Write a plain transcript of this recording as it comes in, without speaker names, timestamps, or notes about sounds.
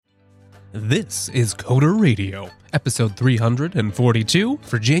This is Coder Radio, episode 342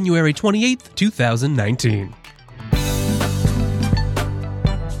 for January 28th, 2019.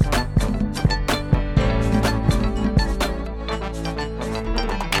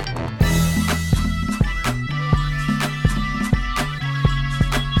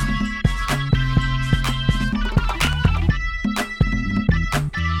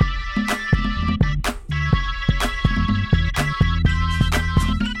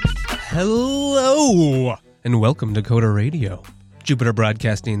 Hello, and welcome to Coder Radio, Jupiter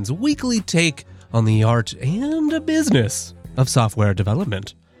Broadcasting's weekly take on the art and business of software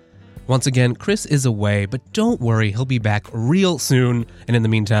development. Once again, Chris is away, but don't worry, he'll be back real soon. And in the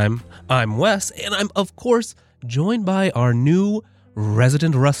meantime, I'm Wes, and I'm, of course, joined by our new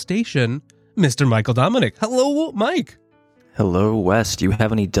resident Rustacean, Mr. Michael Dominic. Hello, Mike. Hello, Wes. Do you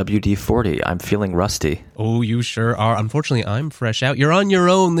have any WD-40? I'm feeling rusty. Oh, you sure are. Unfortunately, I'm fresh out. You're on your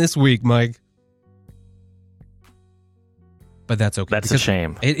own this week, Mike. But that's okay. That's a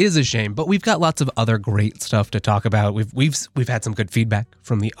shame. It is a shame, but we've got lots of other great stuff to talk about. We've had some good feedback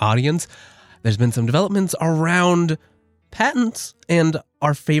from the audience. There's been some developments around patents and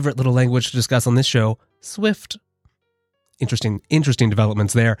our favorite little language to discuss on this show, Swift. Interesting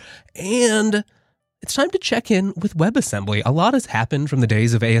developments there. And it's time to check in with WebAssembly. A lot has happened from the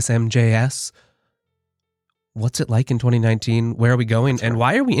days of ASM.js. What's it like in 2019? Where are we going? And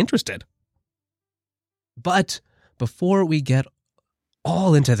why are we interested? But before we get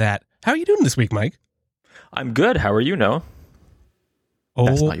all into that, how are you doing this week, Mike? I'm good. How are you, Noah? Oh,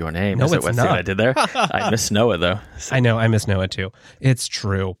 that's not your name, no, is it? it's What's not. what I did there? I miss Noah, though. So. I know, I miss Noah too. It's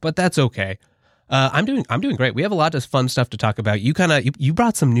true, but that's okay. I'm doing great. We have a lot of fun stuff to talk about. You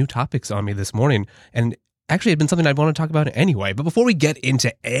brought some new topics on me this morning, and actually, it'd been something I'd want to talk about anyway. But before we get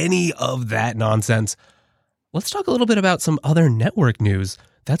into any of that nonsense, let's talk a little bit about some other network news.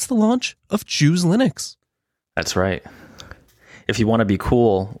 That's the launch of Choose Linux. That's right. If you want to be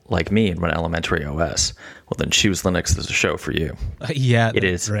cool like me and run elementary OS, well, then Choose Linux is a show for you. Yeah, it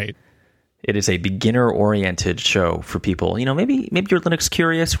is. Right. It is a beginner-oriented show for people. You know, maybe you're Linux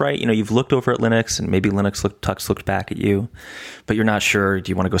curious, right? You know, you've looked over at Linux and maybe Tux looked back at you, but you're not sure. Do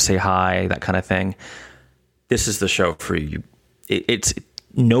you want to go say hi? That kind of thing. This is the show for you. It's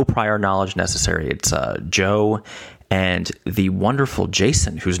no prior knowledge necessary. It's Joe and the wonderful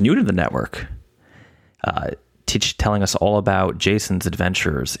Jason, who's new to the network, telling us all about Jason's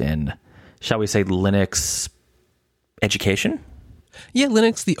adventures in, shall we say, Linux education. Yeah,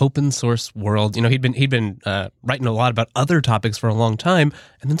 Linux, the open source world. You know, he'd been writing a lot about other topics for a long time,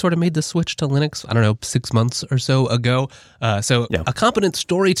 and then sort of made the switch to Linux, I don't know, 6 months or so ago. A competent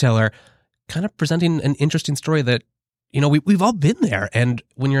storyteller, kind of presenting an interesting story that, you know, we've all been there. And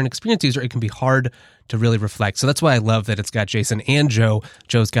when you're an experienced user, it can be hard to really reflect. So that's why I love that it's got Jason and Joe.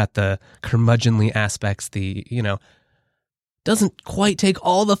 Joe's got the curmudgeonly aspects, doesn't quite take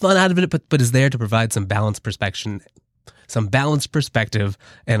all the fun out of it, but is there to provide some balanced perspective.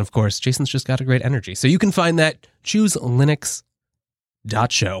 And of course, Jason's just got a great energy. So you can find that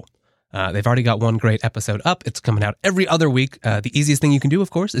chooselinux.show. They've already got one great episode up. It's coming out every other week. The easiest thing you can do,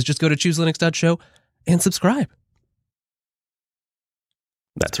 of course, is just go to chooselinux.show and subscribe.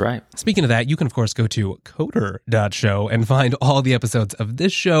 That's right. Speaking of that, you can, of course, go to coder.show and find all the episodes of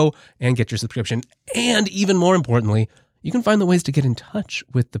this show and get your subscription. And even more importantly, you can find the ways to get in touch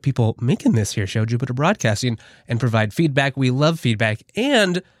with the people making this here show, Jupiter Broadcasting, and provide feedback. We love feedback.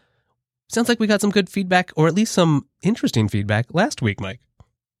 And sounds like we got some good feedback, or at least some interesting feedback last week, Mike.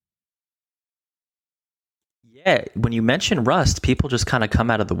 Yeah, when you mention Rust, people just kind of come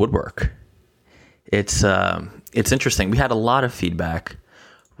out of the woodwork. It's interesting. We had a lot of feedback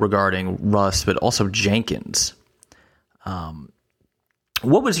regarding Rust, but also Jenkins.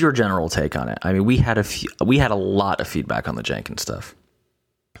 What was your general take on it? I mean, we had a lot of feedback on the Jenkins stuff.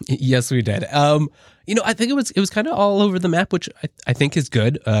 Yes, we did. You know, I think it was kind of all over the map, which I think is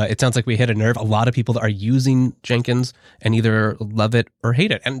good. It sounds like we hit a nerve. A lot of people that are using Jenkins and either love it or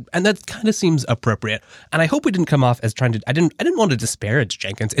hate it, and that kind of seems appropriate. And I hope we didn't come off as trying to. I didn't want to disparage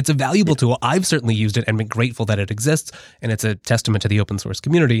Jenkins. It's a valuable tool. I've certainly used it and been grateful that it exists, and it's a testament to the open source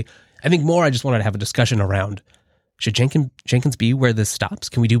community. I think more, I just wanted to have a discussion around. Should Jenkins be where this stops?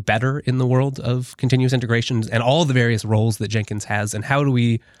 Can we do better in the world of continuous integrations and all the various roles that Jenkins has? And how do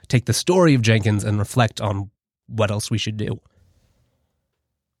we take the story of Jenkins and reflect on what else we should do?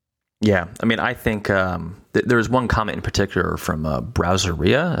 Yeah, I mean, I think there's one comment in particular from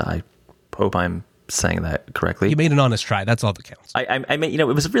Browseria. I hope I'm saying that correctly. You made an honest try. That's all that counts. I mean, you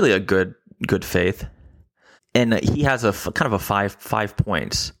know, it was really a good faith, and he has a kind of a five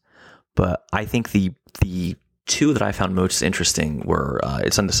points. But I think the two that I found most interesting were,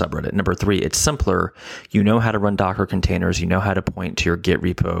 it's on the subreddit. Number 3, it's simpler. You know how to run Docker containers. You know how to point to your Git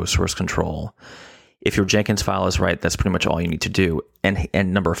repo, source control. If your Jenkins file is right, that's pretty much all you need to do.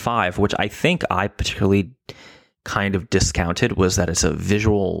 And number 5, which I think I particularly kind of discounted, was that it's a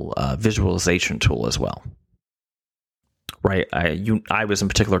visualization tool as well. Right? I was in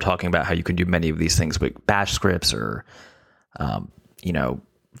particular talking about how you can do many of these things with bash scripts or,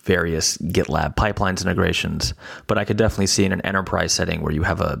 various GitLab pipelines integrations. But I could definitely see in an enterprise setting where you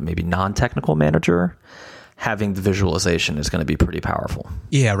have a maybe non-technical manager, having the visualization is going to be pretty powerful.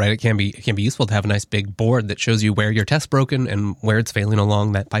 Yeah, right. It can be useful to have a nice big board that shows you where your test's broken and where it's failing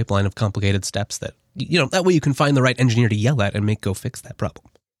along that pipeline of complicated steps that, that way you can find the right engineer to yell at and make go fix that problem.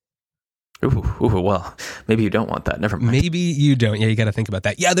 Well, maybe you don't want that. Never mind. Maybe you don't. Yeah, you got to think about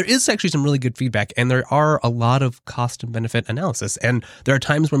that. Yeah, there is actually some really good feedback, and there are a lot of cost and benefit analysis. And there are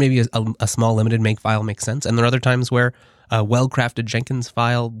times where maybe a small limited make file makes sense, and there are other times where a well-crafted Jenkins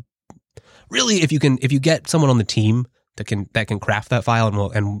file, really, if you get someone on the team that can craft that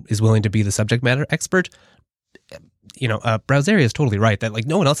file and is willing to be the subject matter expert, Browseria is totally right that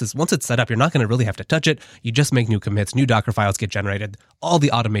no one else is. Once it's set up, you're not going to really have to touch it. You just make new commits, new Docker files get generated, all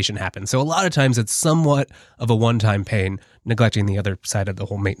the automation happens. So a lot of times it's somewhat of a one-time pain, neglecting the other side of the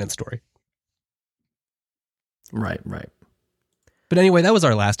whole maintenance story. Right. But anyway, that was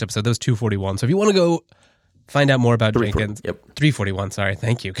our last episode. That was 241. So if you want to go find out more about Jenkins, 341. Sorry,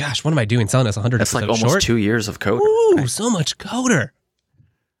 thank you. Gosh, what am I doing? Selling us 100 That's episodes almost short? 2 years of code. Ooh, right? So much coder.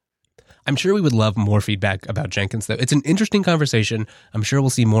 I'm sure we would love more feedback about Jenkins, though. It's an interesting conversation. I'm sure we'll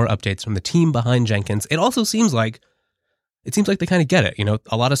see more updates from the team behind Jenkins. It also seems like they kind of get it.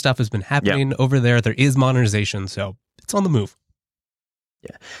 A lot of stuff has been happening over there. There is modernization, so it's on the move.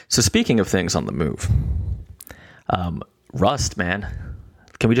 Yeah. So speaking of things on the move, Rust, man.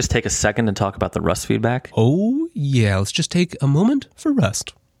 Can we just take a second and talk about the Rust feedback? Oh, yeah. Let's just take a moment for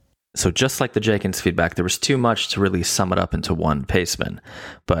Rust. So just like the Jenkins feedback, there was too much to really sum it up into one paceman.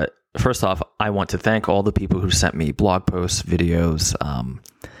 But first off, I want to thank all the people who sent me blog posts, videos,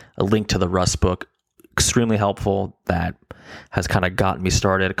 a link to the Rust book. Extremely helpful. That has kind of gotten me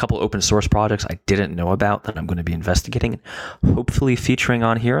started. A couple open source projects I didn't know about that I'm going to be investigating, hopefully featuring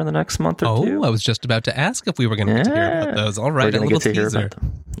on here in the next month or two. Oh, I was just about to ask if we were going to get to hear about those. All right, a little teaser.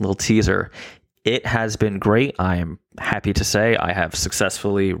 Little teaser. It has been great. I am happy to say I have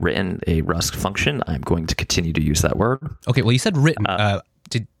successfully written a Rust function. I'm going to continue to use that word. Okay, well, you said written.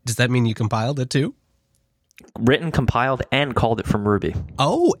 Does that mean you compiled it too? Written, compiled, and called it from Ruby.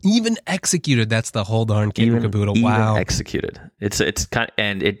 Oh, even executed. That's the whole darn kit and caboodle. Wow. Even executed. It's kind of,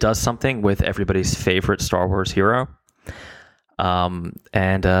 and it does something with everybody's favorite Star Wars hero. Alan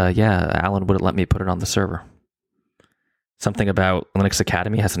wouldn't let me put it on the server. Something about Linux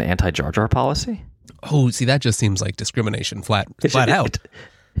Academy has an anti-Jar Jar policy. Oh, see, that just seems like discrimination flat out.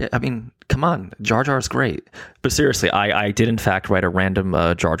 I mean, come on. Jar Jar is great. But seriously, I did in fact write a random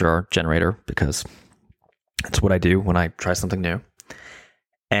Jar Jar generator because it's what I do when I try something new.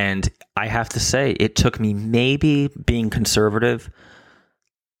 And I have to say, it took me, maybe being conservative,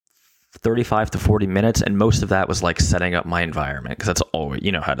 35 to 40 minutes. And most of that was like setting up my environment. Because that's always,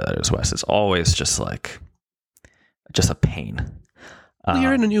 you know how that is, Wes. It's always just a pain. Well,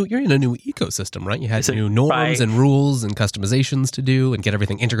 you're in a new ecosystem, right? You had new norms and rules and customizations to do and get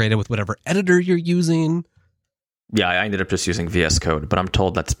everything integrated with whatever editor you're using. Yeah, I ended up just using VS Code, but I'm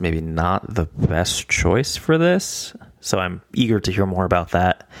told that's maybe not the best choice for this. So I'm eager to hear more about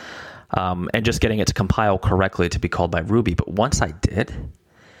that. And just getting it to compile correctly to be called by Ruby. But once I did...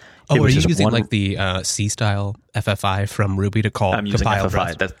 Oh, are you using like the C-style FFI from Ruby to call? I'm using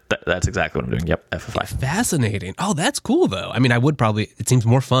FFI. That's exactly what I'm doing. Yep, FFI. Fascinating. Oh, that's cool, though. I mean, it seems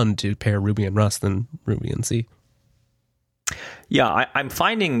more fun to pair Ruby and Rust than Ruby and C. Yeah, I'm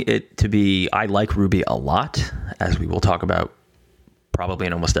finding it to be, I like Ruby a lot, as we will talk about probably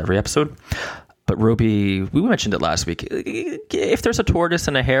in almost every episode. But Ruby, we mentioned it last week. If there's a tortoise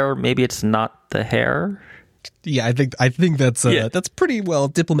and a hare, maybe it's not the hare. Yeah, I think that's pretty well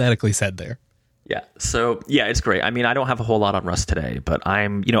diplomatically said there. Yeah. So yeah, it's great. I mean, I don't have a whole lot on Rust today, but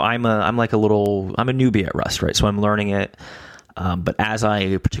I'm a newbie at Rust, right? So I'm learning it. But as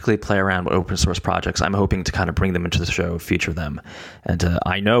I particularly play around with open source projects, I'm hoping to kind of bring them into the show, feature them. And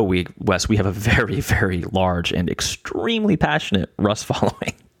I know we have a very, very large and extremely passionate Rust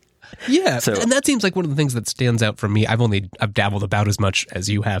following. Yeah, and that seems like one of the things that stands out for me. I've dabbled about as much as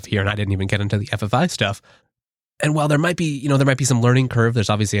you have here, and I didn't even get into the FFI stuff. And while there might be some learning curve, there's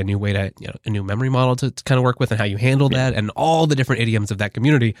obviously a new way to, a new memory model to kind of work with and how you handle that and all the different idioms of that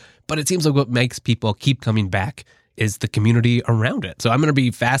community. But it seems like what makes people keep coming back is the community around it. So I'm going to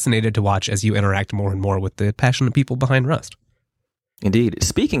be fascinated to watch as you interact more and more with the passionate people behind Rust. Indeed.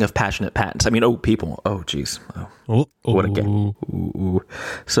 Speaking of passionate patents, people. Oh, geez. What again? Ooh.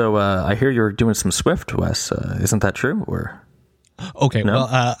 So I hear you're doing some Swift, Wes. Isn't that true? Or okay, no?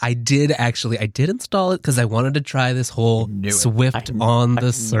 Well, I did install it because I wanted to try this whole Swift on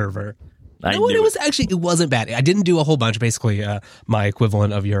the server. It wasn't bad. I didn't do a whole bunch, basically my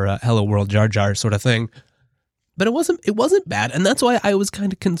equivalent of your Hello World Jar Jar sort of thing. But it wasn't bad, and that's why I was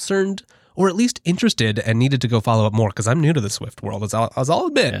kind of concerned, or at least interested, and needed to go follow up more because I'm new to the Swift world. I'll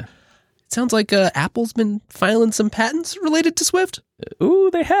admit. Yeah. It sounds like Apple's been filing some patents related to Swift. Ooh,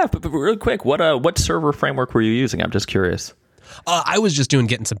 they have. But really quick, what server framework were you using? I'm just curious. I was just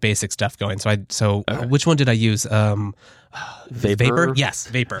getting some basic stuff going. Okay. Which one did I use? Vapor? Yes,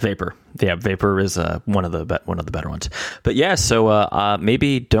 Vapor. Vapor. Yeah, Vapor is one of the better ones. But yeah, so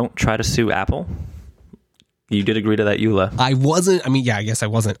maybe don't try to sue Apple. You did agree to that, EULA. I wasn't. I guess I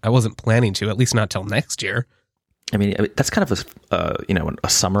wasn't planning to, at least not till next year. That's kind of a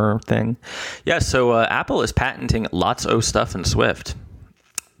summer thing. Yeah, so Apple is patenting lots of stuff in Swift.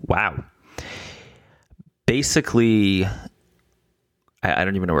 Wow. Basically, I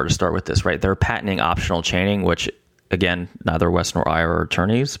don't even know where to start with this, right? They're patenting optional chaining, which, again, neither Wes nor I are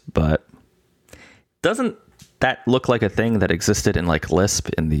attorneys, but doesn't that look like a thing that existed in like Lisp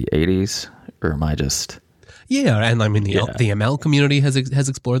in the 80s? Or am I just... Yeah, and the ML community has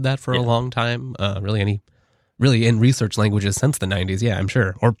explored that for a long time. Really in research languages since the 90s. Yeah, I'm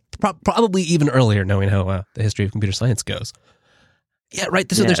sure, or probably even earlier, knowing how the history of computer science goes. Yeah,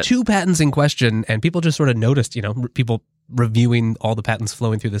 right. So there's 2 patents in question, and people just sort of noticed, people reviewing all the patents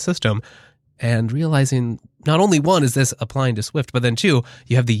flowing through the system, and realizing not only one is this applying to Swift, but then 2,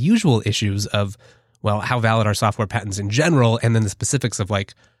 you have the usual issues of, well, how valid are software patents in general, and then the specifics of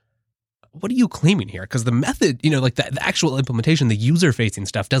like, what are you claiming here? Because the method, the actual implementation, the user-facing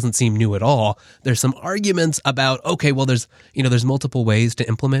stuff doesn't seem new at all. There's some arguments about, okay, well, there's multiple ways to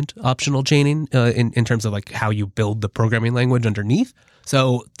implement optional chaining in terms of like how you build the programming language underneath.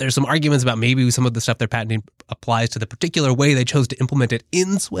 So there's some arguments about maybe some of the stuff they're patenting applies to the particular way they chose to implement it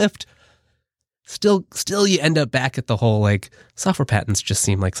in Swift. Still, you end up back at the whole like software patents just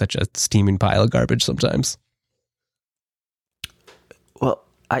seem like such a steaming pile of garbage sometimes. Well,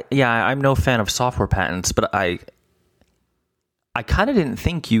 I'm no fan of software patents, but I kind of didn't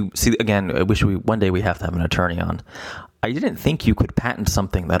think again, I wish one day we have to have an attorney on. I didn't think you could patent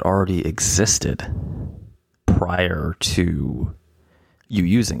something that already existed prior to you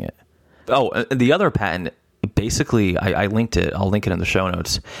using it. Oh, the other patent, basically, I linked it, I'll link it in the show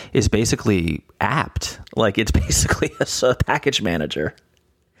notes, is basically apt. Like, it's basically a package manager.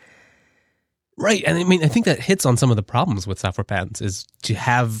 Right, and I think that hits on some of the problems with software patents is to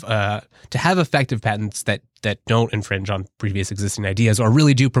have effective patents that don't infringe on previous existing ideas or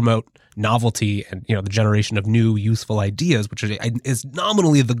really do promote novelty and the generation of new useful ideas, which is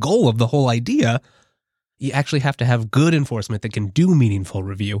nominally the goal of the whole idea. You actually have to have good enforcement that can do meaningful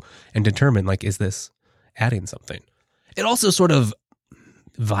review and determine like, is this adding something? It also sort of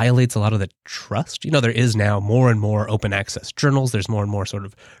violates a lot of the trust. There is now more and more open access journals. There's more and more sort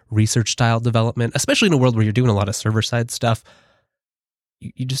of research style development, especially in a world where you're doing a lot of server side stuff.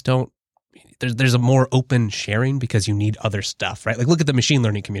 You just don't, there's a more open sharing because you need other stuff, right? Like look at the machine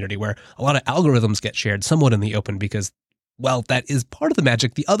learning community where a lot of algorithms get shared somewhat in the open because, well, that is part of the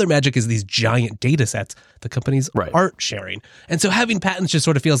magic. The other magic is these giant data sets the companies aren't sharing. And so having patents just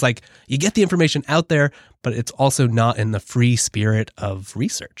sort of feels like you get the information out there, but it's also not in the free spirit of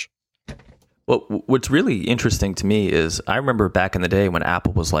research. Well, what's really interesting to me is I remember back in the day when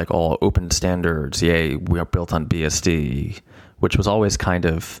Apple was like all open standards, yay, we are built on BSD, which was always kind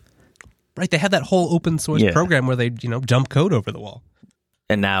of... Right, they had that whole open source program where they, dump code over the wall.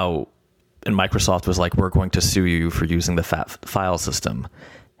 And now... And Microsoft was like, we're going to sue you for using the file system.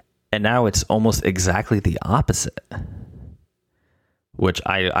 And now it's almost exactly the opposite, which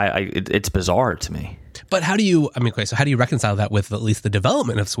it's bizarre to me. But how do you reconcile that with at least the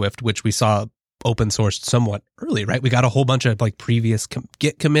development of Swift, which we saw open sourced somewhat early, right? We got a whole bunch of like previous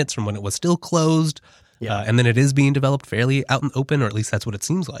Git commits from when it was still closed. And then it is being developed fairly out and open, or at least that's what it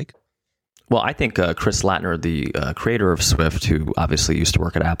seems like. Well, I think Chris Latner, the creator of Swift, who obviously used to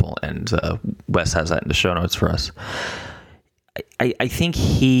work at Apple, and Wes has that in the show notes for us, I think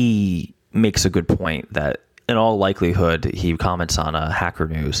he makes a good point that in all likelihood, he comments on Hacker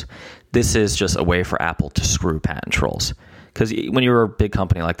News, this is just a way for Apple to screw patent trolls. Because when you're a big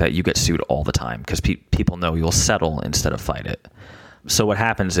company like that, you get sued all the time because people know you'll settle instead of fight it. So what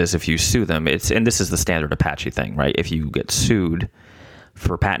happens is if you sue them, and this is the standard Apache thing, right? If you get sued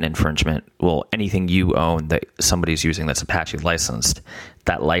for patent infringement, well, anything you own that somebody's using that's Apache licensed,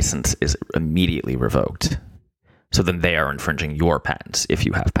 that license is immediately revoked. So then they are infringing your patents if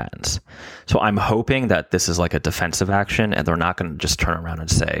you have patents. So I'm hoping that this is like a defensive action and they're not going to just turn around and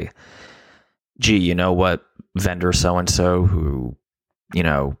say, gee, you know what, vendor so-and-so who, you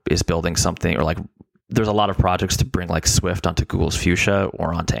know, is building something, or like there's a lot of projects to bring like Swift onto Google's Fuchsia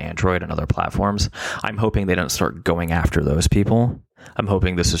or onto Android and other platforms. I'm hoping they don't start going after those people. I'm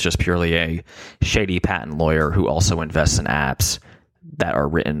hoping this is just purely a shady patent lawyer who also invests in apps that are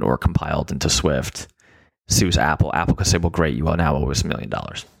written or compiled into Swift, sues Apple. Apple could say, well, great, you now owe us $1 million.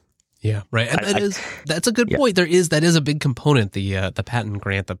 Yeah, right. And that's a good point. That is a big component, the patent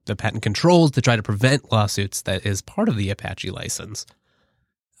grant, the patent controls to try to prevent lawsuits, that is part of the Apache license.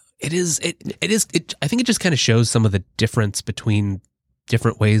 I think it just kind of shows some of the difference between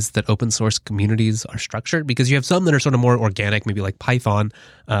different ways that open source communities are structured, because you have some that are sort of more organic, maybe like Python,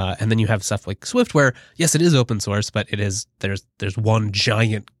 and then you have stuff like Swift where, yes, it is open source, but there's one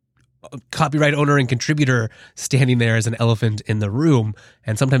giant copyright owner and contributor standing there as an elephant in the room,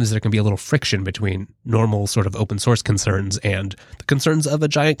 and sometimes there can be a little friction between normal sort of open source concerns and the concerns of a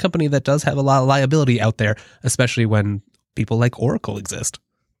giant company that does have a lot of liability out there, especially when people like Oracle exist.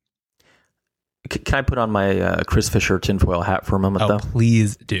 Can I put on my Chris Fisher tinfoil hat for a moment, though?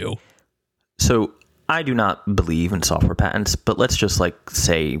 Please do. So I do not believe in software patents, but let's just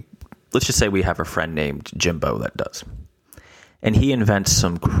say we have a friend named Jimbo that does, and he invents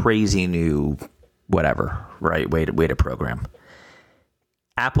some crazy new whatever, right, way to program.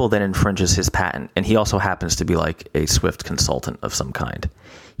 Apple then infringes his patent, and he also happens to be like a Swift consultant of some kind.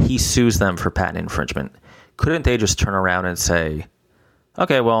 He sues them for patent infringement. Couldn't they just turn around and say,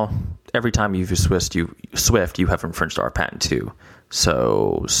 okay, well, every time you've used Swift, you have infringed our patent too.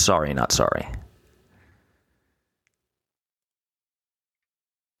 So sorry, not sorry.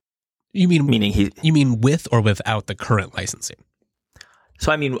 You mean with or without the current licensing?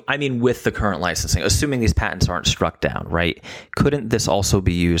 So I mean with the current licensing, assuming these patents aren't struck down, right? Couldn't this also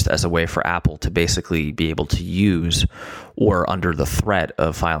be used as a way for Apple to basically be able to use, or under the threat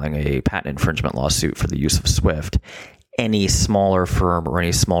of filing a patent infringement lawsuit for the use of Swift, any smaller firm or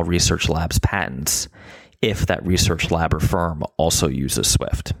any small research lab's patents if that research lab or firm also uses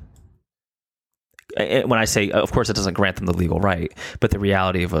Swift? When I say, of course, it doesn't grant them the legal right, but the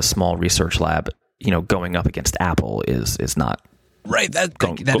reality of a small research lab, going up against Apple is not right.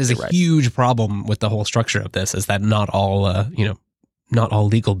 That is a huge problem with the whole structure of this, is that not all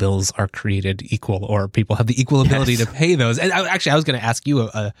legal bills are created equal, or people have the equal ability to pay those. And I was going to ask you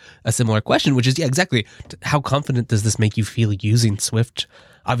a similar question, which is, exactly. How confident does this make you feel using Swift?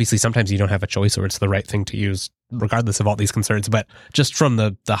 Obviously, sometimes you don't have a choice, or it's the right thing to use, regardless of all these concerns. But just from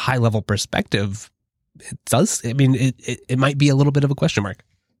the high level perspective, it does. I mean, it might be a little bit of a question mark.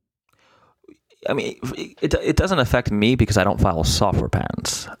 I mean, it doesn't affect me because I don't file software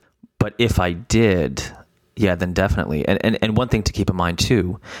patents. But if I did, yeah, then definitely. And one thing to keep in mind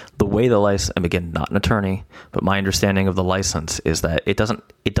too, the way the license, and again, not an attorney, but my understanding of the license is that it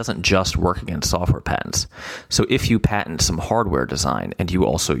doesn't just work against software patents. So if you patent some hardware design and you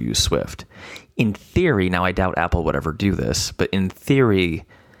also use Swift, in theory, now I doubt Apple would ever do this, but in theory,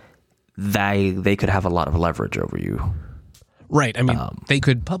 they could have a lot of leverage over you. Right. I mean, they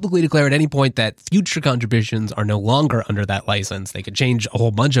could publicly declare at any point that future contributions are no longer under that license. They could change a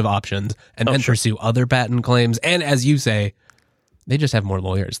whole bunch of options and then pursue other patent claims. And as you say, they just have more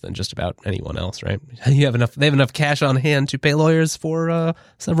lawyers than just about anyone else, right? They have enough cash on hand to pay lawyers for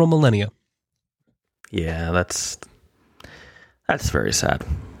several millennia. Yeah, that's very sad.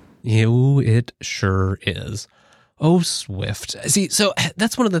 It sure is. Oh, Swift. See, so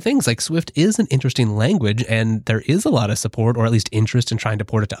that's one of the things. Like, Swift is an interesting language, and there is a lot of support, or at least interest, in trying to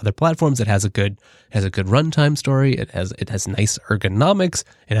port it to other platforms. It has a good runtime story. It has nice ergonomics.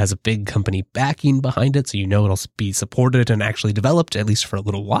 It has a big company backing behind it, so it'll be supported and actually developed, at least for a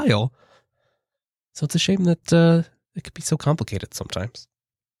little while. So it's a shame that it could be so complicated sometimes.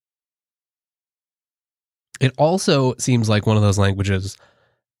 It also seems like one of those languages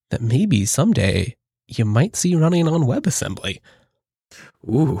that maybe someday you might see running on WebAssembly.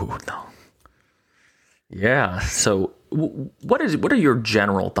 Ooh, no. Yeah. So what are your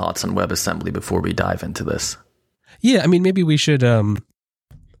general thoughts on WebAssembly before we dive into this? Yeah, I mean, maybe we should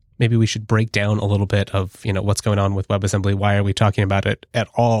break down a little bit of, what's going on with WebAssembly. Why are we talking about it at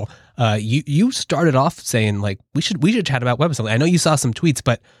all? You started off saying, like, we should chat about WebAssembly. I know you saw some tweets,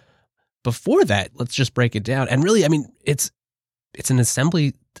 but before that, let's just break it down. And really, I mean, it's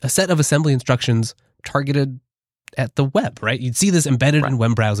a set of assembly instructions targeted at the web, right? You'd see this embedded in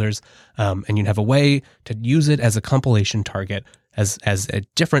web browsers, and you'd have a way to use it as a compilation target as a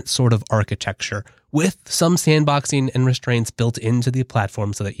different sort of architecture with some sandboxing and restraints built into the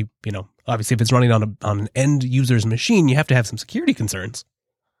platform so that you know, obviously if it's running on an end user's machine, you have to have some security concerns.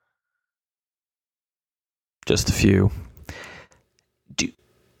 Just a few.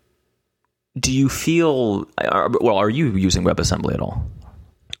 Do you feel, are you using WebAssembly at all?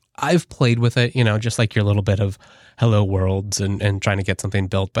 I've played with it, you know, just like your little bit of hello worlds and trying to get something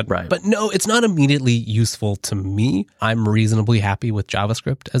built. But but no, it's not immediately useful to me. I'm reasonably happy with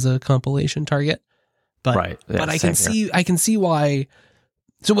JavaScript as a compilation target. But but I can see why.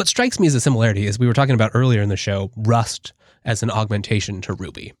 So what strikes me as a similarity is we were talking about earlier in the show, Rust as an augmentation to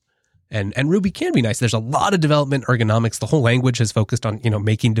Ruby. And Ruby can be nice. There's a lot of development ergonomics. The whole language is focused on, you know,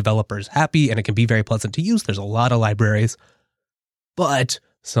 making developers happy, and it can be very pleasant to use. There's a lot of libraries. But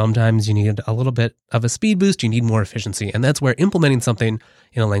sometimes you need a little bit of a speed boost. You need more efficiency. And that's where implementing something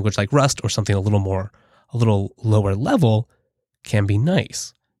in a language like Rust or something a little lower level can be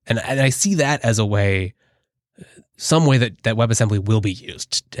nice. And I see that as a way, some way that WebAssembly will be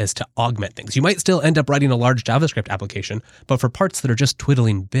used as to augment things. You might still end up writing a large JavaScript application, but for parts that are just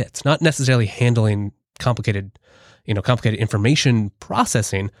twiddling bits, not necessarily handling complicated information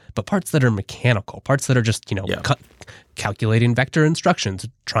processing, but parts that are mechanical, parts that are just, calculating vector instructions,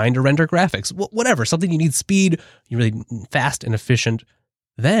 trying to render graphics, whatever, something you need speed, you're really fast and efficient.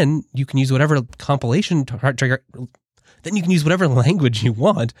 Then you can use whatever compilation trigger, then you can use whatever language you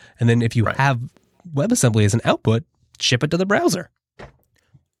want. And then if you have WebAssembly as an output, ship it to the browser.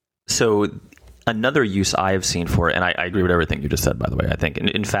 So another use I have seen for it, and I agree with everything you just said, by the way, I think,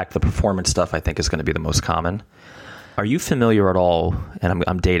 in fact, the performance stuff I think is going to be the most common. Are you familiar at all, and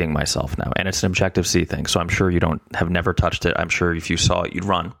I'm dating myself now, and it's an Objective-C thing, so I'm sure you have never touched it. I'm sure if you saw it, you'd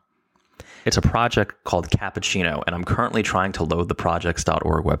run. It's a project called Cappuccino, and I'm currently trying to load the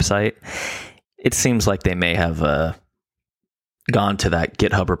projects.org website. It seems like they may have gone to that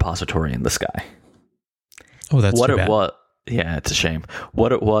GitHub repository in the sky. Oh, that's what too it bad. was. Yeah, it's a shame.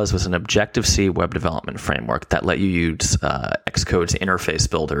 What it was an Objective-C web development framework that let you use Xcode's interface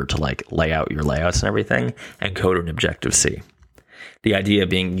builder to like lay out your layouts and everything and code in Objective-C. The idea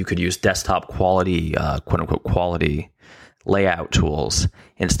being you could use desktop quality, quote unquote, quality layout tools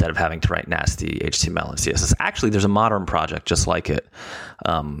instead of having to write nasty HTML and CSS. Actually, there's a modern project just like it.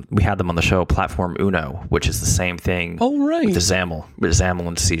 We had them on the show, Platform Uno, which is the same thing with the XAML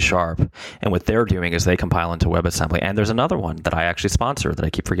and C#. And what they're doing is they compile into WebAssembly. And there's another one that I actually sponsor that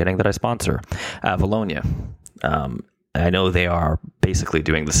I keep forgetting that I sponsor, Avalonia. I know they are basically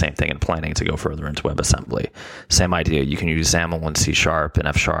doing the same thing and planning to go further into WebAssembly. Same idea. You can use XAML and C# and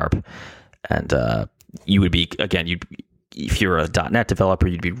F#. And you would be, again, if you're a .NET developer,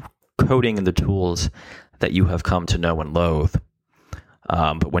 you'd be coding in the tools that you have come to know and loathe.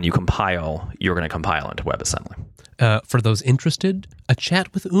 But when you compile, you're going to compile into WebAssembly. For those interested, a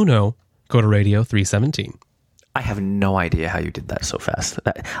chat with Uno, go to Radio 317. I have no idea how you did that so fast.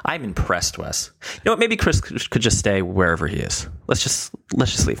 I'm impressed, Wes. You know what? Maybe Chris could just stay wherever he is. Let's just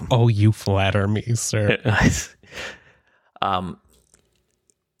leave him. Oh, you flatter me, sir.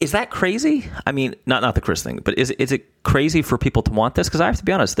 Is that crazy? I mean, not the Chris thing, but is it crazy for people to want this? Because I have to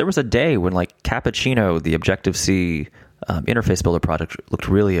be honest, there was a day when like Cappuccino, the Objective-C interface builder project, looked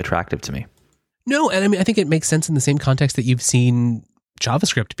really attractive to me. No, and I mean, I think it makes sense in the same context that you've seen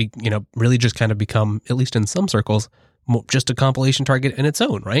JavaScript be, really just kind of become, at least in some circles, just a compilation target in its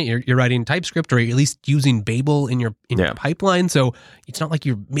own, right? You're writing TypeScript or at least using Babel in your pipeline. So it's not like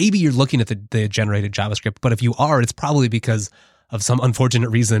you're looking at the generated JavaScript, but if you are, it's probably because of some unfortunate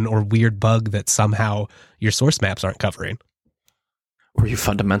reason or weird bug that somehow your source maps aren't covering. Or you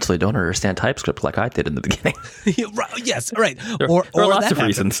fundamentally don't understand TypeScript like I did in the beginning. Yes, right. Or lots of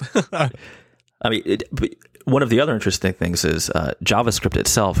reasons. I mean, one of the other interesting things is JavaScript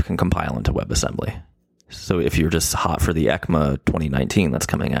itself can compile into WebAssembly. So if you're just hot for the ECMA 2019 that's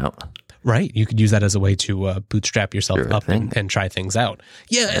coming out. Right. You could use that as a way to bootstrap yourself up and try things out.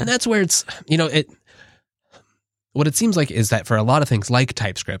 Yeah, and that's where it's, what it seems like is that for a lot of things like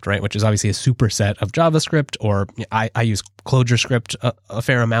TypeScript, right, which is obviously a superset of JavaScript, or I use ClojureScript a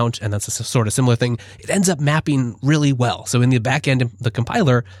fair amount, and that's a sort of similar thing, it ends up mapping really well. So in the back end, the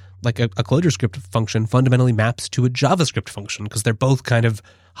compiler, like a ClojureScript function, fundamentally maps to a JavaScript function because they're both kind of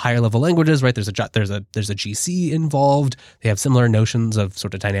higher level languages, right? There's a GC involved. They have similar notions of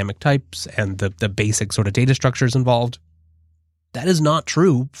sort of dynamic types and the basic sort of data structures involved. That is not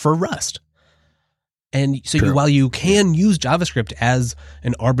true for Rust. And so while you can use JavaScript as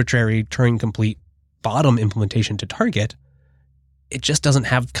an arbitrary Turing-complete bottom implementation to target, it just doesn't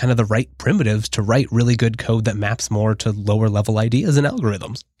have kind of the right primitives to write really good code that maps more to lower level ideas and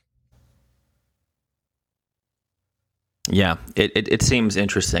algorithms. Yeah, it seems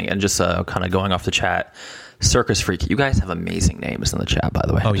interesting. And just kind of going off the chat, Circus Freak, you guys have amazing names in the chat, by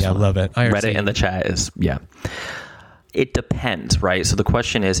the way. Oh, yeah, I love it. Reddit in the chat is, yeah. It depends, right? So the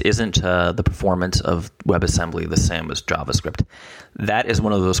question is, isn't the performance of WebAssembly the same as JavaScript? That is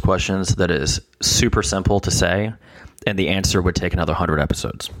one of those questions that is super simple to say, and the answer would take another 100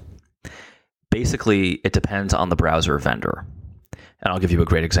 episodes. Basically, it depends on the browser vendor. And I'll give you a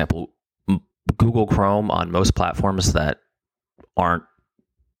great example. Google Chrome on most platforms that aren't,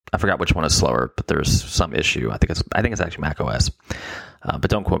 I forgot which one is slower, but there's some issue. I think it's actually Mac OS, but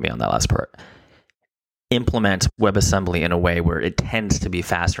don't quote me on that last part. Implement WebAssembly in a way where it tends to be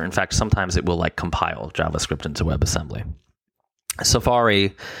faster. In fact, sometimes it will like compile JavaScript into WebAssembly.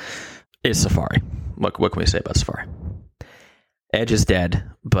 Safari is Safari. What can we say about Safari? Edge is dead,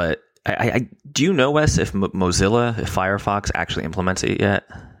 but I do you know, Wes, if Mozilla, if Firefox actually implements it yet?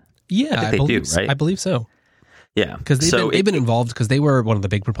 Yeah, I think they do, right? I believe so. Yeah, because they've been involved because they were one of the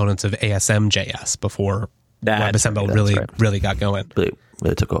big proponents of ASM.js before WebAssembly really got going.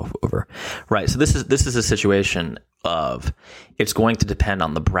 Really took over. Right. So this is a situation of it's going to depend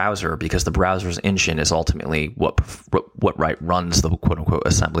on the browser because the browser's engine is ultimately what runs the quote unquote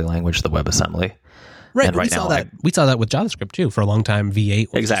assembly language, the WebAssembly. Right. And we saw that with JavaScript too. For a long time,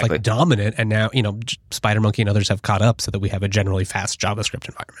 V8 was just like dominant, and now SpiderMonkey and others have caught up so that we have a generally fast JavaScript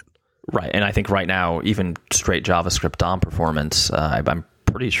environment. Right. And I think right now, even straight JavaScript DOM performance, I'm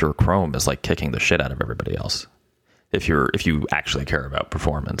pretty sure Chrome is like kicking the shit out of everybody else. If you actually care about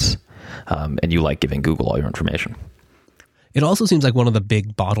performance, and you like giving Google all your information. It also seems like one of the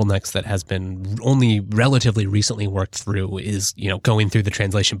big bottlenecks that has been only relatively recently worked through is, going through the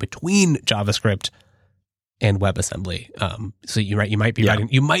translation between JavaScript and WebAssembly. So you might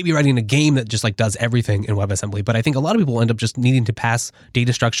be writing a game that just like does everything in WebAssembly, but I think a lot of people end up just needing to pass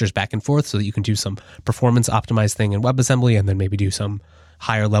data structures back and forth so that you can do some performance optimized thing in WebAssembly and then maybe do some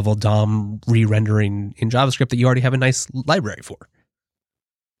higher level DOM re-rendering in JavaScript that you already have a nice library for.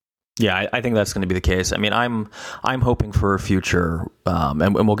 Yeah, I think that's going to be the case. I mean, I'm hoping for a future,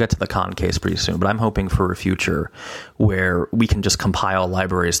 and we'll get to the con case pretty soon, but I'm hoping for a future where we can just compile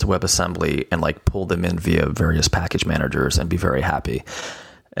libraries to WebAssembly and like pull them in via various package managers and be very happy.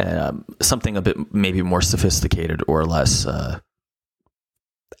 Something a bit maybe more sophisticated or less of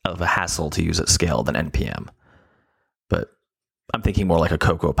a hassle to use at scale than NPM. But I'm thinking more like a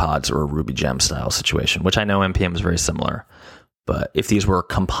CocoaPods or a RubyGem style situation, which I know NPM is very similar. But if these were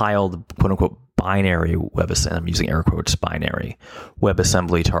compiled, quote unquote, binary WebAssembly, I'm using air quotes, binary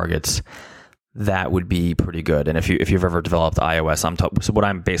WebAssembly targets, that would be pretty good. And if you've ever developed iOS, so what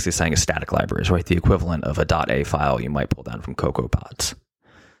I'm basically saying is static libraries, right? The equivalent of a .a file you might pull down from CocoaPods.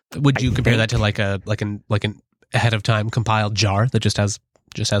 Would you compare that to like an ahead of time compiled jar that just has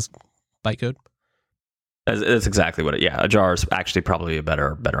bytecode? That's exactly what a jar is actually probably a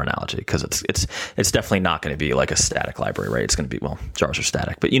better analogy because it's definitely not going to be like a static library, right? It's going to be, jars are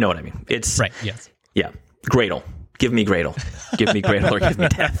static, but you know what I mean. It's right. Yes. Yeah. Gradle. Give me Gradle. Give me Gradle or give me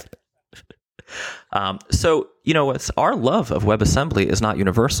death. So what's our love of WebAssembly is not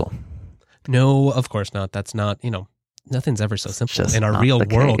universal. No, of course not. That's not. Nothing's ever so simple in our real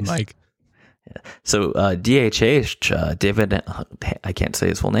world, Mike. Yeah. So DHH, David, I can't say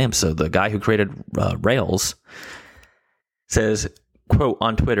his full name. So the guy who created Rails says, quote,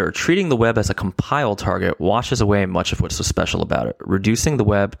 on Twitter, treating the web as a compile target washes away much of what's so special about it. Reducing the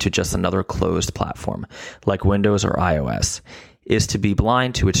web to just another closed platform like Windows or iOS is to be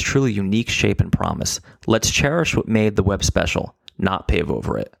blind to its truly unique shape and promise. Let's cherish what made the web special, not pave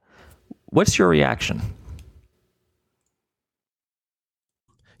over it. What's your reaction?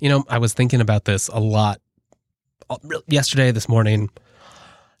 I was thinking about this a lot yesterday, this morning.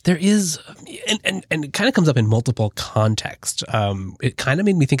 There is, and it kind of comes up in multiple contexts. It kind of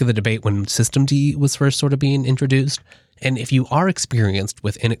made me think of the debate when systemd was first sort of being introduced. And if you are experienced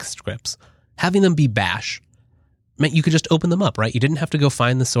with Unix scripts, having them be bash meant you could just open them up, right? You didn't have to go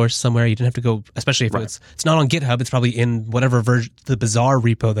find the source somewhere. You didn't have to go, especially if it's not on GitHub, it's probably in whatever version, the bizarre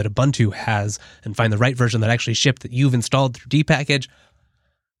repo that Ubuntu has, and find the right version that actually shipped that you've installed through dpackage.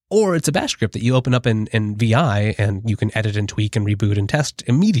 Or it's a bash script that you open up in VI and you can edit and tweak and reboot and test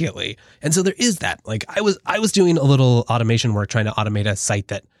immediately. And so there is that. Like I was doing a little automation work trying to automate a site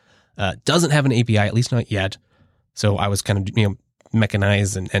that doesn't have an API, at least not yet. So I was kind of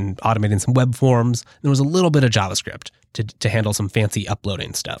mechanize and automating some web forms. There was a little bit of JavaScript to handle some fancy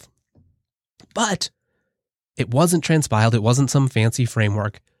uploading stuff. But it wasn't transpiled. It wasn't some fancy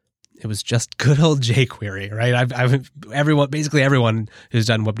framework. it was just good old jQuery, right? Basically everyone who's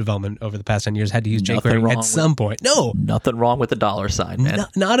done web development over the past 10 years had to use jQuery at some point. No, nothing wrong with the $ man.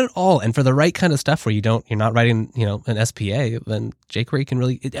 Not at all. And for the right kind of stuff where you're not writing, an SPA, then jQuery can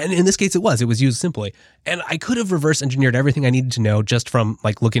really, and in this case it was used simply. And I could have reverse engineered everything I needed to know just from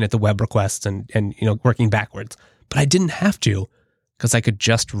like looking at the web requests and working backwards, but I didn't have to, because I could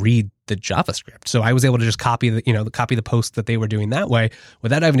just read the JavaScript. So I was able to just copy the post that they were doing that way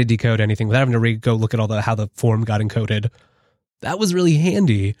without having to decode anything, without having to go look at how the form got encoded. That was really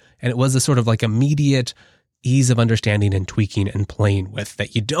handy. And it was a sort of like immediate ease of understanding and tweaking and playing with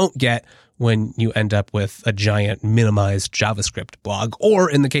that you don't get when you end up with a giant minimized JavaScript blog, or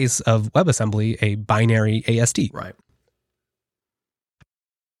in the case of WebAssembly, a binary AST. Right.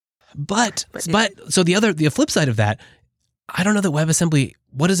 But so the flip side of that, I don't know that WebAssembly,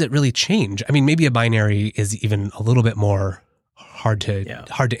 what does it really change? I mean, maybe a binary is even a little bit more hard to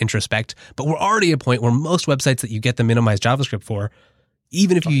introspect, but we're already at a point where most websites that you get the minimized JavaScript for,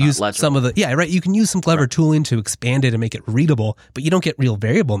 even if you use some of you can use some clever tooling to expand it and make it readable, but you don't get real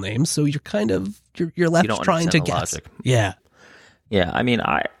variable names, so you're kind of you're left trying to guess. Logic. Yeah. Yeah, I mean,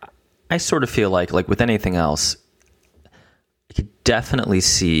 I sort of feel like with anything else, you could definitely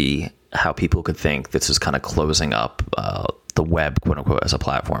see how people could think this is kind of closing up the web, quote unquote, as a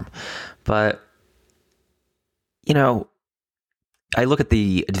platform. But, I look at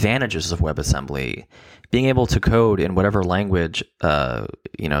the advantages of WebAssembly, being able to code in whatever language,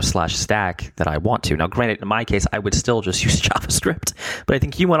 /stack that I want to. Now, granted, in my case, I would still just use JavaScript, but I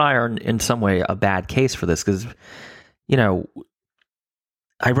think you and I are in some way a bad case for this because,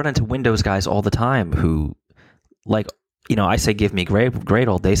 I run into Windows guys all the time who I say, give me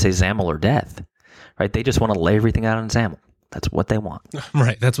Gradle, they say XAML or death, right? They just want to lay everything out on XAML. That's what they want.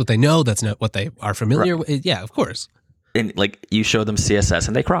 Right. That's what they know. That's not what they are familiar with. Yeah, of course. And you show them CSS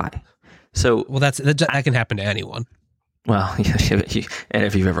and they cry. So, well, that can happen to anyone. Well, and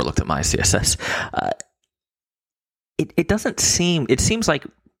if you've ever looked at my CSS, it seems like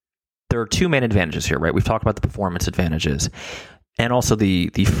there are two main advantages here, right? We've talked about the performance advantages and also the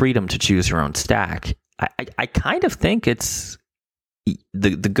freedom to choose your own stack. I kind of think it's the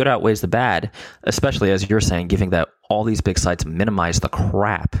good outweighs the bad, especially as you're saying, given that all these big sites minimize the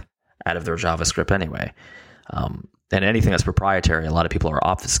crap out of their JavaScript anyway. And anything that's proprietary, a lot of people are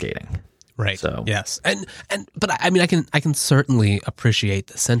obfuscating. Right. So yes, but I mean, I can certainly appreciate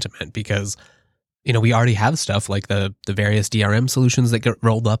the sentiment because we already have stuff like the various DRM solutions that get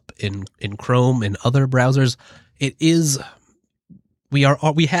rolled up in Chrome and other browsers. We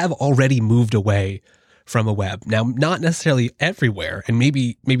have already moved away from a web. Now, not necessarily everywhere, and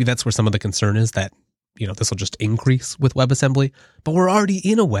maybe that's where some of the concern is that, this will just increase with WebAssembly, but we're already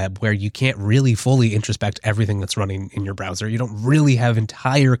in a web where you can't really fully introspect everything that's running in your browser. You don't really have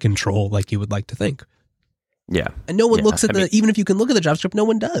entire control like you would like to think. Yeah. And no one looks at even if you can look at the JavaScript, no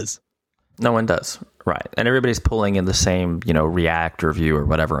one does. No one does. Right. And everybody's pulling in the same, React or Vue or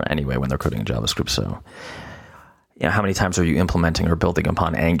whatever anyway when they're coding in JavaScript. So, how many times are you implementing or building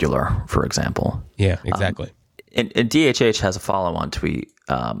upon Angular, for example? Yeah, exactly. And DHH has a follow-on tweet.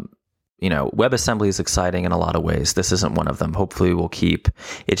 WebAssembly is exciting in a lot of ways. This isn't one of them. Hopefully we'll keep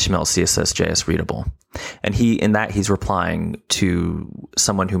HTML, CSS, JS readable. And he's replying to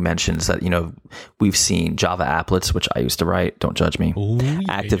someone who mentions that, we've seen Java applets, which I used to write, don't judge me,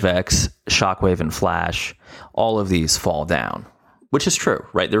 ActiveX, Shockwave, and Flash, all of these fall down, which is true,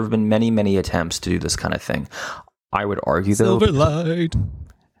 right? There have been many, many attempts to do this kind of thing. I would argue, though... Silverlight.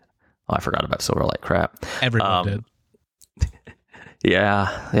 Oh, I forgot about Silverlight. Crap. Everyone did.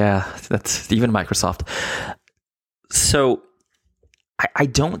 Yeah. That's even Microsoft. So I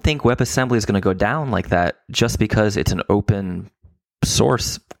don't think WebAssembly is going to go down like that just because it's an open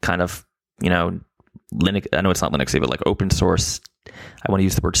source kind of, Linux. I know it's not Linuxy, but like open source. I want to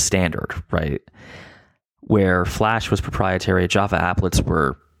use the word standard, right? Where Flash was proprietary, Java applets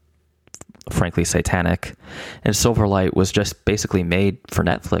were frankly satanic, and Silverlight was just basically made for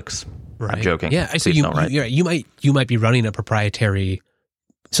Netflix. Right. I'm joking. Yeah, so you might be running a proprietary,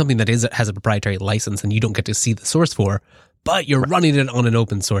 something that has a proprietary license and you don't get to see the source for, but you're running it on an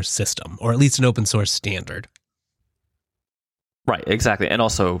open source system, or at least an open source standard. Right, exactly. And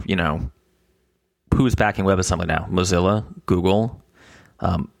also, who's backing WebAssembly now? Mozilla, Google,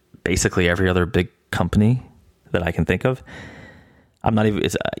 basically every other big company that I can think of. I'm not even,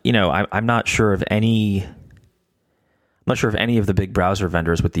 I'm not sure of any... I'm not sure if any of the big browser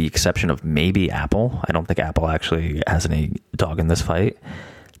vendors, with the exception of maybe Apple, I don't think Apple actually has any dog in this fight,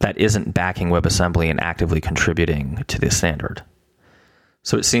 that isn't backing WebAssembly and actively contributing to this standard.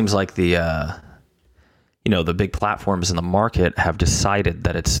 So it seems like the the big platforms in the market have decided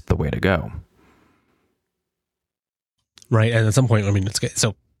that it's the way to go. Right. And at some point, I mean,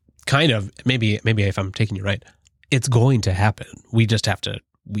 so kind of, maybe if I'm taking you right, it's going to happen. We just have to,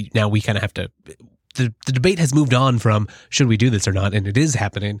 we kind of have to, the debate has moved on from should we do this or not, and it is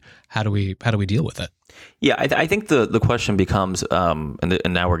happening. How do we deal with it? Yeah, I think the question becomes, and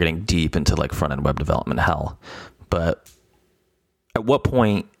now we're getting deep into like front end web development hell, but at what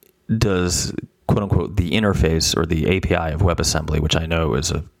point does quote unquote the interface or the API of WebAssembly, which I know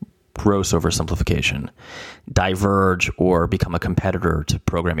is a gross oversimplification, diverge or become a competitor to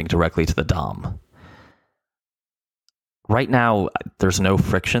programming directly to the DOM? Right now, there's no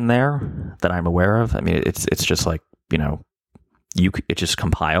friction there that I'm aware of. I mean, it's just like, it just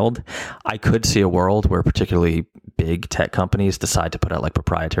compiled. I could see a world where particularly big tech companies decide to put out like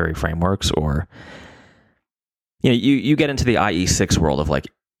proprietary frameworks, or you get into the IE6 world of like,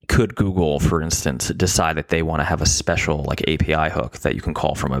 could Google, for instance, decide that they want to have a special like API hook that you can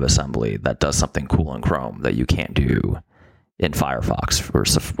call from WebAssembly that does something cool in Chrome that you can't do in Firefox,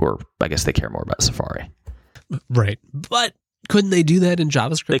 or I guess they care more about Safari. Right. But couldn't they do that in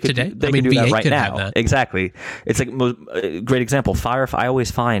JavaScript today? They can do that right now. Exactly. It's like a great example. I always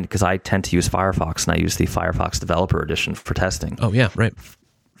find, because I tend to use Firefox and I use the Firefox Developer Edition for testing. Oh, yeah, right.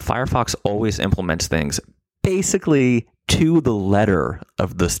 Firefox always implements things basically to the letter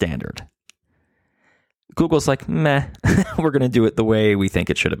of the standard. Google's like, meh, we're going to do it the way we think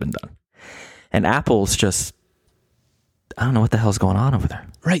it should have been done. And Apple's just, I don't know what the hell's going on over there.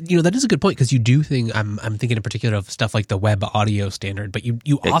 Right. That is a good point, because you do think, I'm thinking in particular of stuff like the web audio standard, but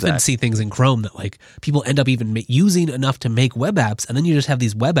you often see things in Chrome that like people end up even using enough to make web apps. And then you just have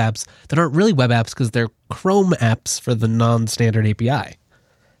these web apps that aren't really web apps because they're Chrome apps for the non-standard API.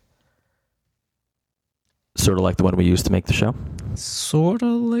 Sort of like the one we used to make the show. Sort of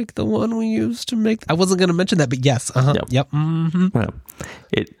like the one we used to make. I wasn't going to mention that, but yes. Yep. Mm-hmm. Well,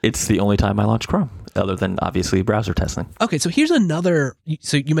 it's the only time I launched Chrome, other than obviously browser testing. Okay, so here's another.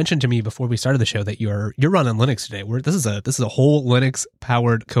 So you mentioned to me before we started the show that you're running Linux today. This is a whole Linux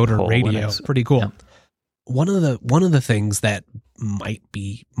powered coder radio. Linux. Pretty cool. Yeah. One of the things that might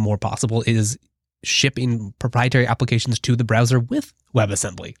be more possible is shipping proprietary applications to the browser with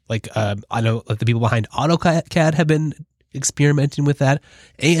WebAssembly. Like I know the people behind AutoCAD have been experimenting with that.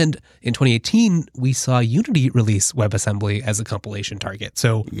 And in 2018, we saw Unity release WebAssembly as a compilation target.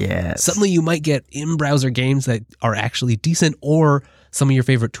 So suddenly you might get in-browser games that are actually decent, or some of your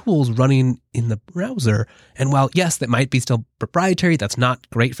favorite tools running in the browser. And while, yes, that might be still proprietary, that's not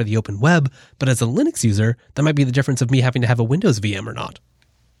great for the open web, but as a Linux user, that might be the difference of me having to have a Windows VM or not.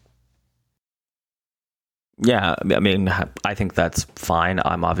 Yeah, I mean, I think that's fine.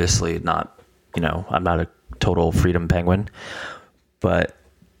 I'm obviously not, I'm not a total freedom penguin, but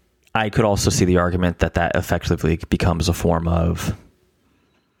I could also see the argument that effectively becomes a form of,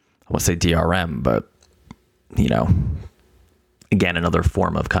 I won't say DRM, but, again, another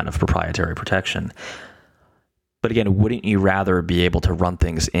form of kind of proprietary protection. But again, wouldn't you rather be able to run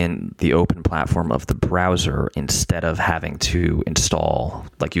things in the open platform of the browser instead of having to install,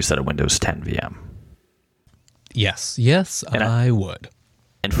 like you said, a Windows 10 VM? Yes, I would.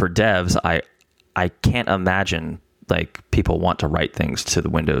 And for devs, I can't imagine like people want to write things to the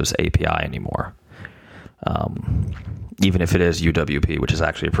Windows API anymore. Even if it is UWP, which is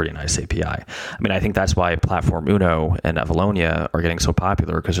actually a pretty nice API. I mean, I think that's why Platform Uno and Avalonia are getting so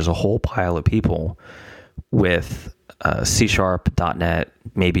popular, because there's a whole pile of people with C#, .NET,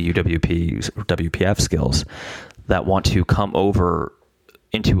 maybe UWP or WPF skills that want to come over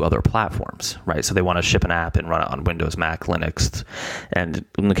into other platforms, right? So they want to ship an app and run it on Windows, Mac, Linux, and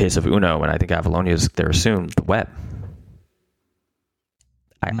in the case of Uno, and I think Avalonia is there soon, the web.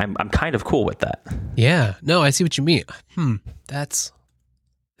 I'm kind of cool with that. Yeah, no, I see what you mean. That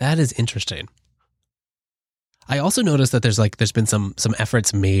is interesting. I also noticed that there's been some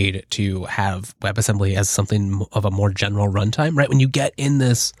efforts made to have WebAssembly as something of a more general runtime, right? When you get in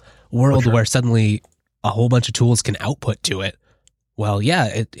this world where suddenly a whole bunch of tools can output to it. Well, yeah,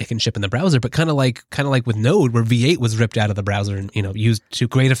 it can ship in the browser, but kind of like with Node, where V8 was ripped out of the browser and used to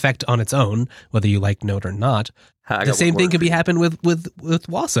great effect on its own, whether you like Node or not. The same thing could happen with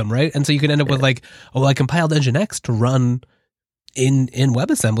Wasm, right? And so you can end up with like, I compiled Nginx to run in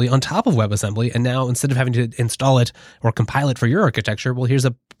WebAssembly on top of WebAssembly, and now instead of having to install it or compile it for your architecture, well, here's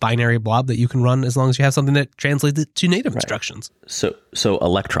a binary blob that you can run as long as you have something that translates it to native instructions. So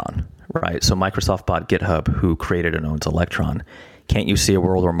Electron, right? So Microsoft bought GitHub, who created and owns Electron. Can't you see a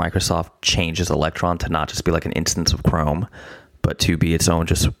world where Microsoft changes Electron to not just be like an instance of Chrome, but to be its own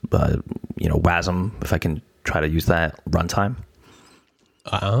just, WASM, if I can try to use that, runtime?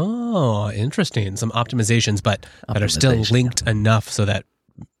 Oh, interesting. Some optimizations, but that are still linked enough so that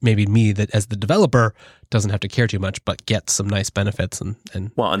maybe me, that as the developer, doesn't have to care too much, but gets some nice benefits and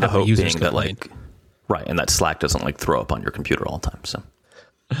the hope being that right, and that Slack doesn't like throw up on your computer all the time. So,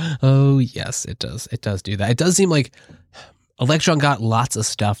 oh yes, it does. It does do that. It does seem like Electron got lots of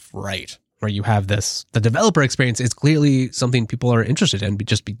stuff right. Where you have this, the developer experience is clearly something people are interested in.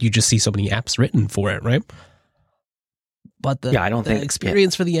 You just see so many apps written for it, right? But the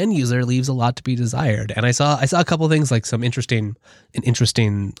experience for the end user leaves a lot to be desired. And I saw a couple of things, like an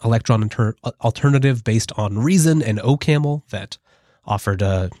interesting Electron alternative based on Reason and OCaml that offered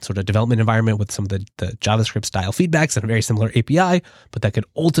a sort of development environment with some of the JavaScript style feedbacks and a very similar API, but that could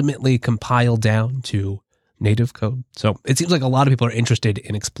ultimately compile down to native code. So it seems like a lot of people are interested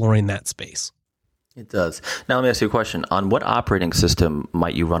in exploring that space. It does. Now let me ask you a question. On what operating system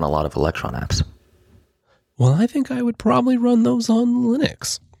might you run a lot of Electron apps? Well, I think I would probably run those on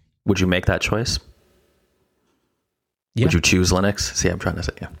Linux. Would you make that choice? Yeah. Would you choose Linux? See, I'm trying to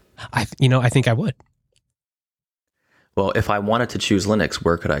say, yeah. I think I would. Well, if I wanted to choose Linux,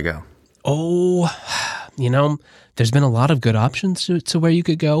 where could I go? Oh, there's been a lot of good options to where you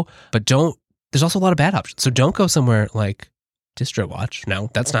could go, but there's also a lot of bad options. So don't go somewhere like DistroWatch. No,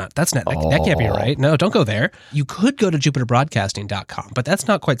 that can't be right. No, don't go there. You could go to jupiterbroadcasting.com, but that's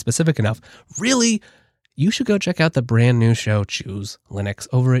not quite specific enough. Really, you should go check out the brand new show, Choose Linux,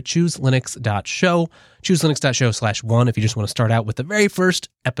 over at chooselinux.show, chooselinux.show/1 if you just want to start out with the very first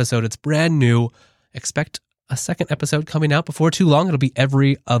episode. It's brand new. Expect a second episode coming out before too long. It'll be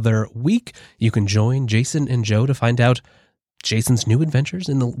every other week. You can join Jason and Joe to find out Jason's new adventures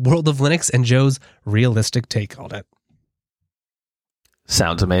in the world of Linux and Joe's realistic take on it.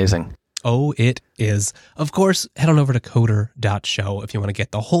 Sounds amazing. Oh, it is. Of course, head on over to coder.show if you want to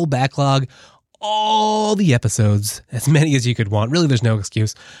get the whole backlog, all the episodes, as many as you could want. Really, there's no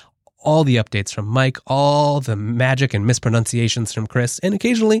excuse. All the updates from Mike, all the magic and mispronunciations from Chris, and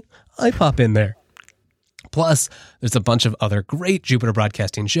occasionally I pop in there. Plus, there's a bunch of other great Jupiter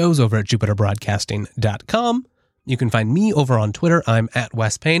Broadcasting shows over at jupiterbroadcasting.com. You can find me over on Twitter. I'm at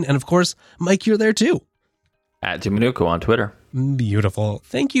Wes Payne. And of course, Mike, you're there too. At Jimanuko on Twitter. Beautiful.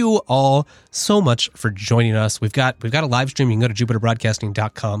 Thank you all so much for joining us. We've got a live stream. You can go to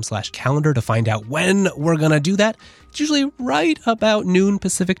jupiterbroadcasting.com/calendar to find out when we're going to do that. It's usually right about noon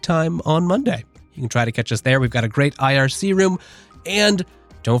Pacific time on Monday. You can try to catch us there. We've got a great IRC room. And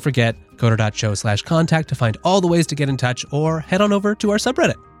don't forget coder.show/contact to find all the ways to get in touch, or head on over to our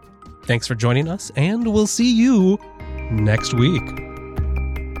subreddit. Thanks for joining us, and we'll see you next week.